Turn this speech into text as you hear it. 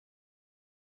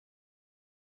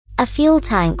A fuel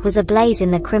tank was ablaze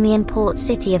in the Crimean port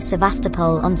city of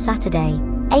Sevastopol on Saturday,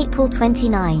 April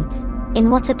 29, in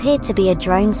what appeared to be a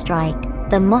drone strike,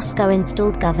 the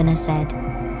Moscow-installed governor said.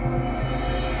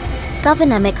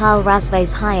 Governor Mikhail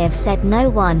Razvozhayev said no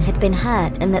one had been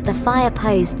hurt and that the fire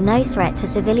posed no threat to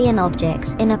civilian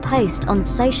objects in a post on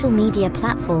social media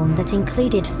platform that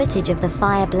included footage of the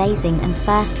fire blazing and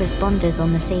first responders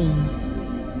on the scene.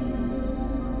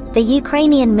 The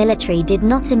Ukrainian military did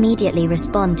not immediately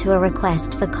respond to a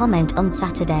request for comment on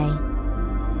Saturday.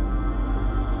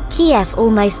 Kiev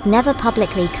almost never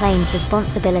publicly claims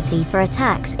responsibility for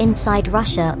attacks inside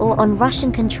Russia or on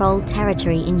Russian-controlled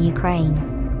territory in Ukraine.